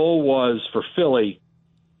 but the goal was for Philly,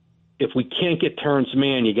 if we can't get Terrence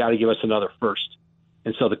Mann, you got to give us another first.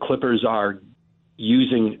 And so the Clippers are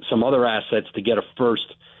using some other assets to get a first.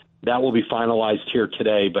 That will be finalized here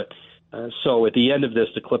today. But so at the end of this,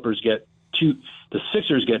 the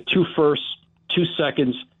Sixers get 2 firsts, 2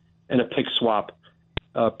 seconds, and a pick swap.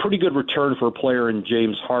 Pretty good return for a player in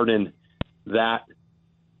James Harden that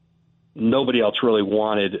nobody else really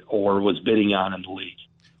wanted or was bidding on in the league.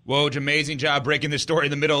 Woj, amazing job breaking this story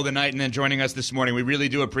in the middle of the night and then joining us this morning. We really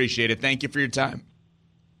do appreciate it. Thank you for your time.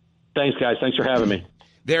 Thanks, guys. Thanks for having me.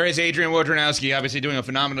 There is Adrian Wojnarowski, obviously doing a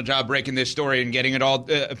phenomenal job breaking this story and getting it all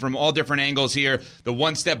from all different angles here. The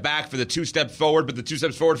 1 step back for the 2 steps forward, but the 2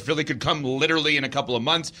 steps forward for Philly could come literally in a couple of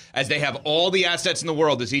months as they have all the assets in the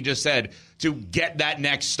world, as he just said, to get that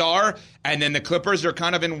next star. And then the Clippers are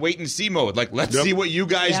kind of in wait-and-see mode. Like, let's see what you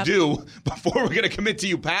guys do before we're going to commit to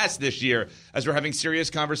you past this year, as we're having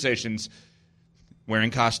serious conversations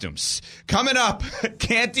wearing costumes. Coming up,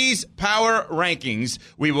 Canty's Power Rankings.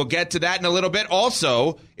 We will get to that in a little bit.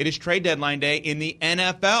 Also, it is trade deadline day in the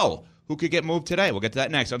NFL. Who could get moved today? We'll get to that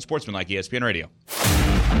next on Sportsmanlike ESPN Radio.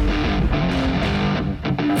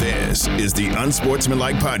 This is the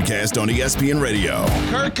Unsportsmanlike Podcast on ESPN Radio.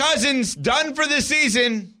 Kirk Cousins done for the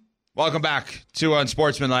season. Welcome back to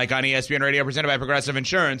Unsportsmanlike on ESPN Radio, presented by Progressive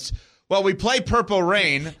Insurance. Well, we play Purple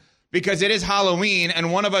Rain because it is Halloween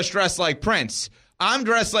and one of us dressed like Prince. I'm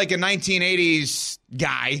dressed like a 1980s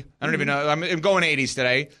guy. I don't even know. I'm going 80s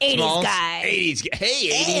today. 80s Smalls. guy. 80s guy.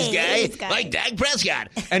 Hey, 80s guy. Like Dak Prescott.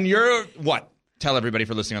 And you're what? Tell everybody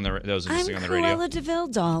for listening on those listening on the radio. I'm Cruella DeVille,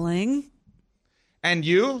 darling. And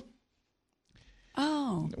you?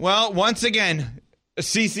 Oh. Well, once again,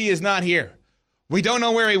 CeCe is not here. We don't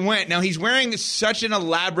know where he went. Now, he's wearing such an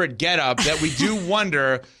elaborate getup that we do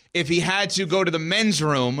wonder if he had to go to the men's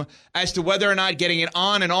room as to whether or not getting it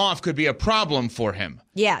on and off could be a problem for him.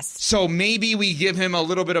 Yes. So maybe we give him a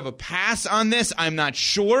little bit of a pass on this. I'm not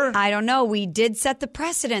sure. I don't know. We did set the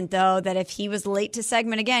precedent, though, that if he was late to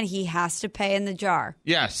segment again, he has to pay in the jar.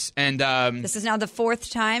 Yes. And this is now the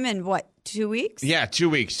 4th time in, 2 weeks? Yeah,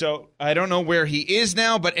 2 weeks. So I don't know where he is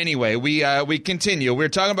now, but anyway, we continue. We're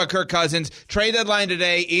talking about Kirk Cousins. Trade deadline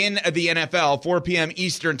today in the NFL, 4 p.m.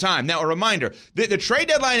 Eastern time. Now, a reminder, the trade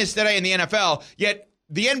deadline is today in the NFL, yet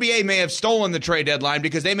the NBA may have stolen the trade deadline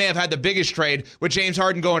because they may have had the biggest trade with James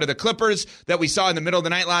Harden going to the Clippers that we saw in the middle of the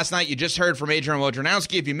night last night. You just heard from Adrian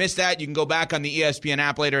Wojnarowski. If you missed that, you can go back on the ESPN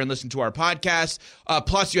app later and listen to our podcast.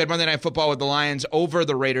 Plus, you had Monday Night Football with the Lions over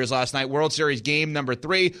the Raiders last night. World Series game number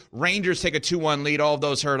 3. Rangers take a 2-1 lead. All of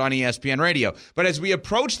those heard on ESPN Radio. But as we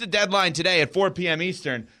approach the deadline today at 4 p.m.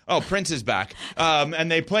 Eastern, Prince is back.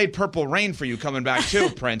 And they played Purple Rain for you coming back too,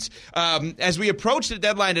 Prince. As we approach the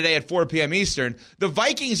deadline today at 4 p.m. Eastern, the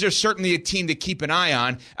Vikings are certainly a team to keep an eye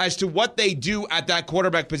on as to what they do at that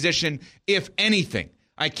quarterback position, if anything.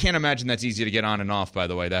 I can't imagine that's easy to get on and off, by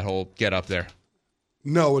the way, that whole get up there.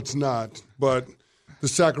 No, it's not. But the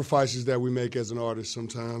sacrifices that we make as an artist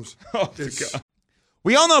sometimes. God.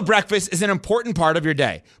 We all know breakfast is an important part of your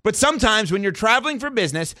day. But sometimes when you're traveling for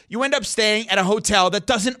business, you end up staying at a hotel that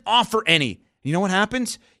doesn't offer any. You know what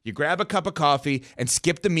happens? You grab a cup of coffee and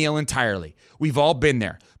skip the meal entirely. We've all been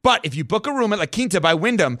there. But if you book a room at La Quinta by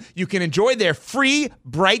Wyndham, you can enjoy their free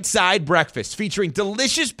Bright Side breakfast featuring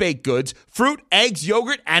delicious baked goods, fruit, eggs,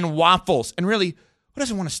 yogurt, and waffles. And really, who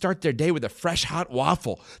doesn't want to start their day with a fresh, hot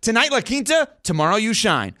waffle? Tonight, La Quinta, tomorrow you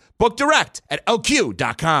shine. Book direct at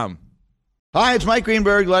lq.com. Hi, it's Mike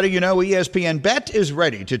Greenberg letting you know ESPN Bet is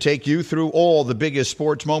ready to take you through all the biggest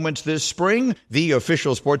sports moments this spring. The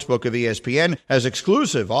official sportsbook of ESPN has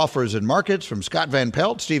exclusive offers and markets from Scott Van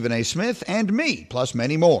Pelt, Stephen A. Smith, and me, plus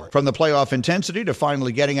many more. From the playoff intensity to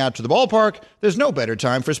finally getting out to the ballpark, there's no better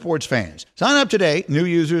time for sports fans. Sign up today. New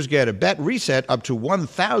users get a bet reset up to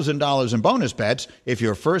 $1,000 in bonus bets if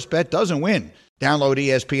your first bet doesn't win. Download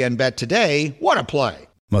ESPN Bet today. What a play.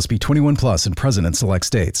 Must be 21 plus and present in select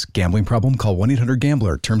states. Gambling problem? Call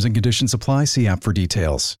 1-800-GAMBLER. Terms and conditions apply. See app for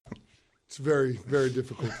details. It's very, very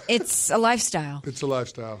difficult. It's a lifestyle. It's a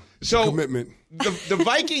lifestyle. So Commitment. The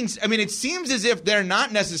Vikings, I mean, it seems as if they're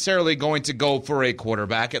not necessarily going to go for a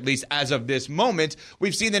quarterback, at least as of this moment.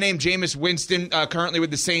 We've seen the name Jameis Winston currently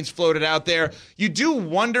with the Saints floated out there. You do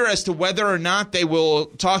wonder as to whether or not they will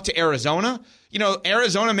talk to Arizona. You know,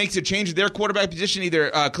 Arizona makes a change at their quarterback position,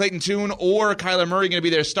 either Clayton Tune or Kyler Murray going to be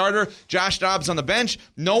their starter. Josh Dobbs on the bench.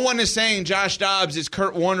 No one is saying Josh Dobbs is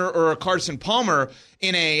Kurt Warner or Carson Palmer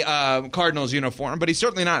in a Cardinals uniform, but he's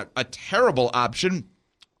certainly not a terrible option.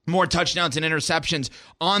 More touchdowns and interceptions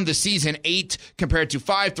on the season, 8 compared to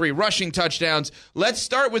 5, 3 rushing touchdowns. Let's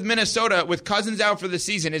start with Minnesota. With Cousins out for the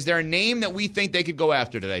season, is there a name that we think they could go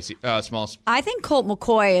after today, Smalls? I think Colt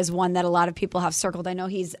McCoy is one that a lot of people have circled. I know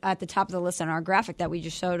he's at the top of the list on our graphic that we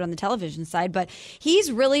just showed on the television side, but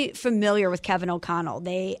he's really familiar with Kevin O'Connell.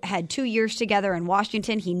 They had 2 years together in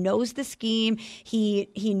Washington. He knows the scheme. He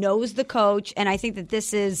knows the coach, and I think that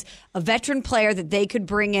this is a veteran player that they could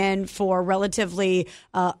bring in for relatively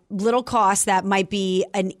little cost that might be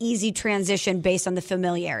an easy transition based on the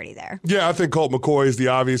familiarity there. Yeah, I think Colt McCoy is the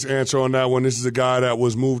obvious answer on that one. This is a guy that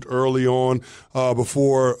was moved early on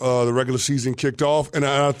before the regular season kicked off. And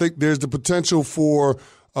I think there's the potential for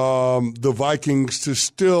the Vikings to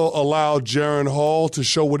still allow Jaron Hall to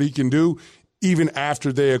show what he can do even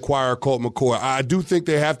after they acquire Colt McCoy. I do think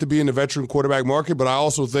they have to be in the veteran quarterback market, but I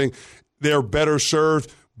also think they're better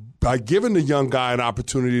served by giving the young guy an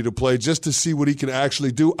opportunity to play just to see what he can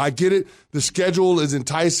actually do. I get it. The schedule is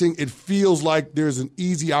enticing. It feels like there's an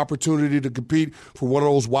easy opportunity to compete for one of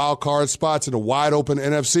those wild card spots in a wide open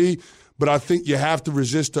NFC. But I think you have to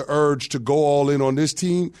resist the urge to go all in on this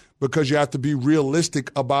team because you have to be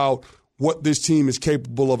realistic about what this team is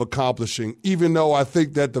capable of accomplishing. Even though I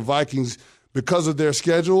think that the Vikings, because of their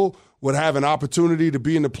schedule, would have an opportunity to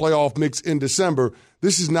be in the playoff mix in December,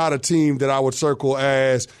 this is not a team that I would circle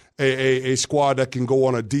as a squad that can go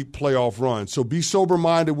on a deep playoff run. So be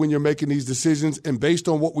sober-minded when you're making these decisions. And based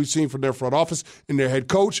on what we've seen from their front office and their head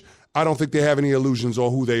coach, I don't think they have any illusions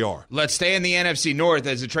on who they are. Let's stay in the NFC North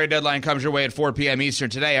as the trade deadline comes your way at 4 p.m.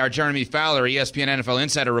 Eastern today. Our Jeremy Fowler, ESPN NFL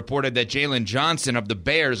Insider, reported that Jalen Johnson of the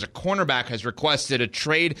Bears, a cornerback, has requested a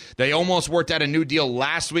trade. They almost worked out a new deal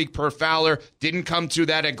last week per Fowler. Didn't come to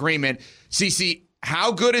that agreement. CC,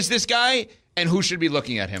 how good is this guy? And who should be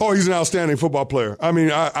looking at him? Oh, he's an outstanding football player. I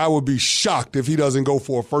mean, I would be shocked if he doesn't go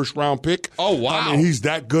for a first-round pick. Oh, wow. I mean, he's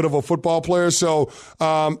that good of a football player. So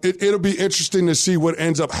it'll be interesting to see what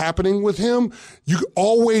ends up happening with him. You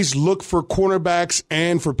always look for cornerbacks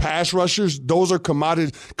and for pass rushers. Those are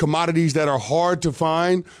commodities that are hard to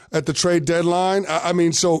find at the trade deadline. I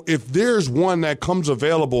mean, so if there's one that comes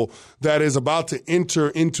available that is about to enter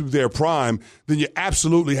into their prime, then you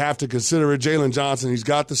absolutely have to consider it. Jalen Johnson, he's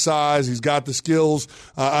got the size, he's got the skills.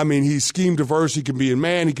 I mean, he's scheme diverse. He can be in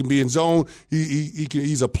man, he can be in zone.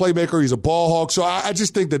 He's a playmaker, he's a ball hawk. So I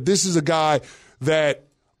just think that this is a guy that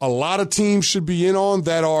a lot of teams should be in on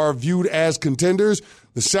that are viewed as contenders.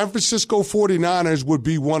 The San Francisco 49ers would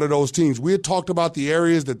be one of those teams. We had talked about the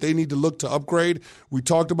areas that they need to look to upgrade. We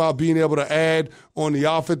talked about being able to add on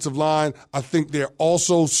the offensive line. I think they're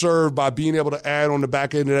also served by being able to add on the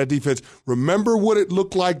back end of that defense. Remember what it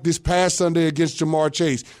looked like this past Sunday against Jamar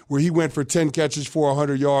Chase, where he went for 10 catches for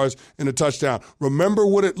 100 yards and a touchdown. Remember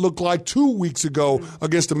what it looked like 2 weeks ago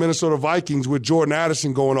against the Minnesota Vikings with Jordan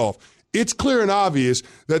Addison going off. It's clear and obvious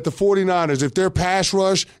that the 49ers, if their pass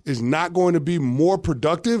rush is not going to be more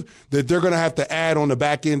productive, that they're going to have to add on the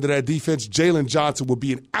back end of that defense. Jalen Johnson would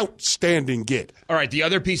be an outstanding get. All right, the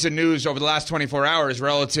other piece of news over the last 24 hours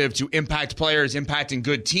relative to impact players impacting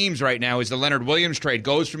good teams right now is the Leonard Williams trade.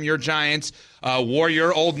 Goes from your Giants, wore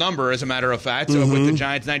your old number, as a matter of fact, with the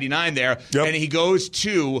Giants 99 there, and he goes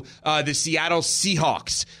to the Seattle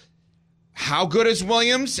Seahawks. How good is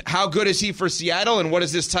Williams? How good is he for Seattle? And what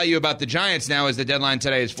does this tell you about the Giants now as the deadline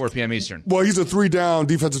today is 4 p.m. Eastern? Well, he's a 3-down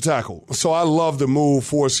defensive tackle. So I love the move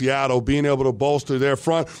for Seattle, being able to bolster their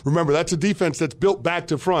front. Remember, that's a defense that's built back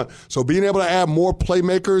to front. So being able to add more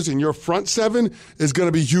playmakers in your front seven is going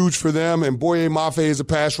to be huge for them. And Boye Mafe is a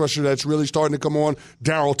pass rusher that's really starting to come on.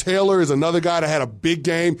 Darrell Taylor is another guy that had a big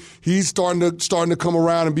game. He's starting to come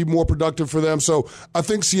around and be more productive for them. So I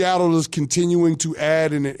think Seattle is continuing to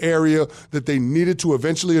add in an area that they needed to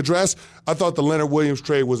eventually address. I thought the Leonard Williams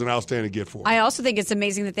trade was an outstanding gift for them. I also think it's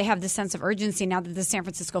amazing that they have this sense of urgency now that the San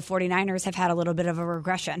Francisco 49ers have had a little bit of a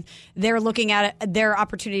regression. They're looking at their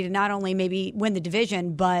opportunity to not only maybe win the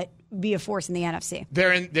division, but be a force in the NFC.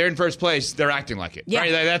 They're in first place. They're acting like it. Yeah.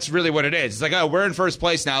 Right? That's really what it is. It's like, oh, we're in first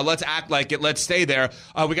place now. Let's act like it. Let's stay there.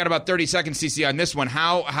 We got about 30 seconds, CC, on this one.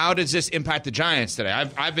 How does this impact the Giants today?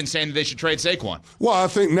 I've been saying that they should trade Saquon. Well, I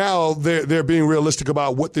think now they're being realistic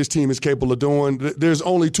about what this team is capable of doing. There's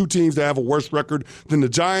only 2 teams that have a worse record than the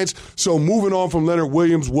Giants. So moving on from Leonard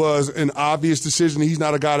Williams was an obvious decision. He's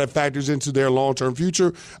not a guy that factors into their long-term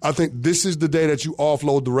future. I think this is the day that you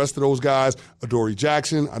offload the rest of those guys. Adoree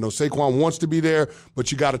Jackson, I know Saquon wants to be there,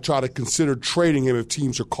 but you got to try to consider trading him if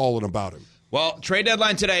teams are calling about him. Well, trade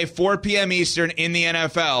deadline today, 4 p.m. Eastern in the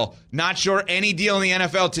NFL. Not sure any deal in the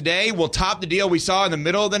NFL today will top the deal we saw in the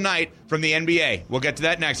middle of the night from the NBA. We'll get to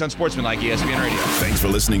that next on Sportsmanlike ESPN Radio. Thanks for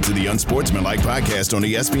listening to the Unsportsmanlike podcast on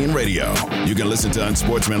ESPN Radio. You can listen to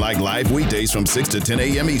Unsportsmanlike live weekdays from 6 to 10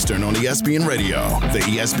 a.m. Eastern on ESPN Radio, the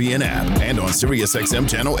ESPN app, and on SiriusXM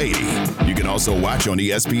Channel 80. You can also watch on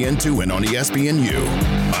ESPN2 and on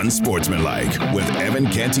ESPNU. Unsportsmanlike with Evan,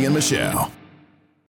 Canty, and Michelle.